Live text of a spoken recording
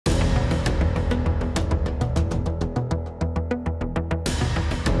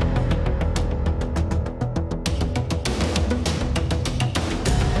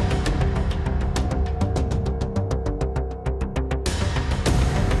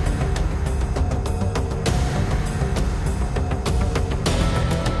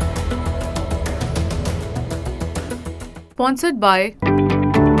Sponsored by.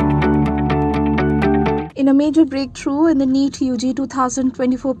 In a major breakthrough in the NEET-UG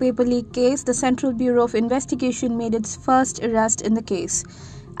 2024 paper leak case, the Central Bureau of Investigation made its first arrest in the case,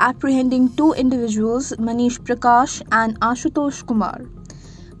 apprehending two individuals, Manish Prakash and Ashutosh Kumar.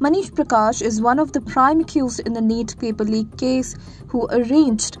 Manish Prakash is one of the prime accused in the NEET paper leak case, who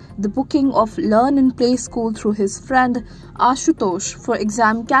arranged the booking of Learn and Play School through his friend Ashutosh for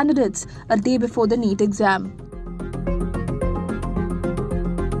exam candidates a day before the NEET exam.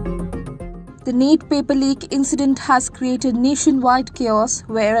 The NEET paper leak incident has created nationwide chaos,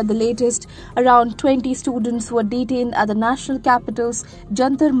 where at the latest, around 20 students were detained at the national capital's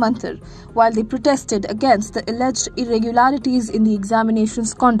Jantar Mantar while they protested against the alleged irregularities in the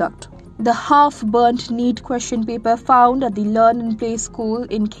examination's conduct. The half-burnt NEET question paper found at the Learn and Play School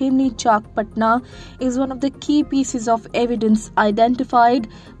in Khemni Chak, Patna is one of the key pieces of evidence identified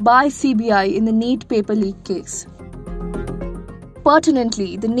by CBI in the NEET paper leak case.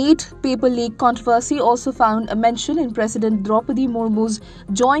 Pertinently, the NEET paper leak controversy also found a mention in President Draupadi Murmu's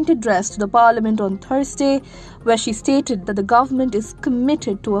joint address to the Parliament on Thursday, where she stated that the government is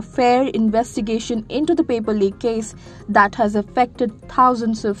committed to a fair investigation into the paper leak case that has affected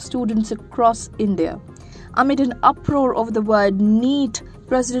thousands of students across India. Amid an uproar over the word NEET,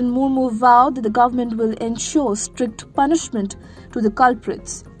 President Murmu vowed that the government will ensure strict punishment to the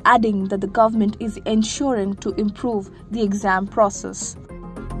culprits, adding that the government is ensuring to improve the exam process.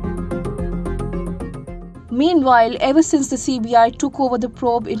 Meanwhile, ever since the CBI took over the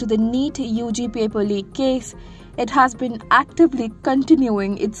probe into the NEET-UG paper leak case, it has been actively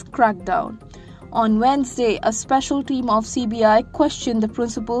continuing its crackdown. On Wednesday, a special team of CBI questioned the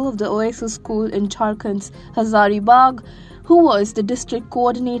principal of the Oasis school in Jharkhand's Hazaribagh, who was the district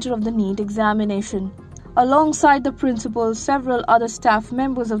coordinator of the NEET examination. Alongside the principal, several other staff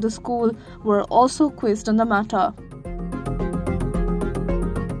members of the school were also quizzed on the matter.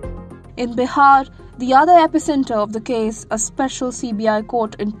 In Bihar, the other epicenter of the case, a special CBI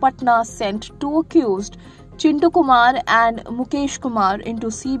court in Patna sent two accused, Chintu Kumar and Mukesh Kumar, into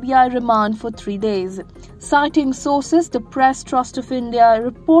CBI remand for 3 days. Citing sources, the Press Trust of India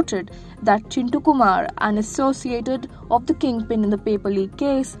reported that Chintu Kumar, an associate of the kingpin in the paper leak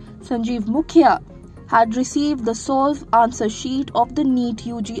case, Sanjeev Mukhya, had received the solved answer sheet of the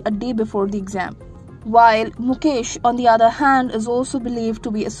NEET-UG a day before the exam, while Mukesh, on the other hand, is also believed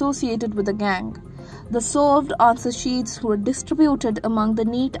to be associated with the gang. The solved answer sheets were distributed among the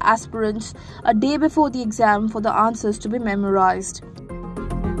NEET aspirants a day before the exam for the answers to be memorized.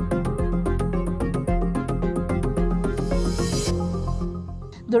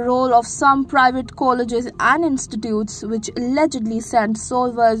 The role of some private colleges and institutes which allegedly sent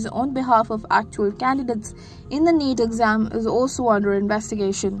solvers on behalf of actual candidates in the NEET exam is also under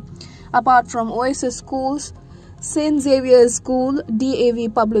investigation. Apart from Oasis schools, St. Xavier's School,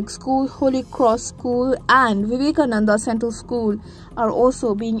 DAV Public School, Holy Cross School and Vivekananda Central School are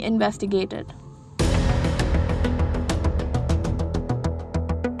also being investigated.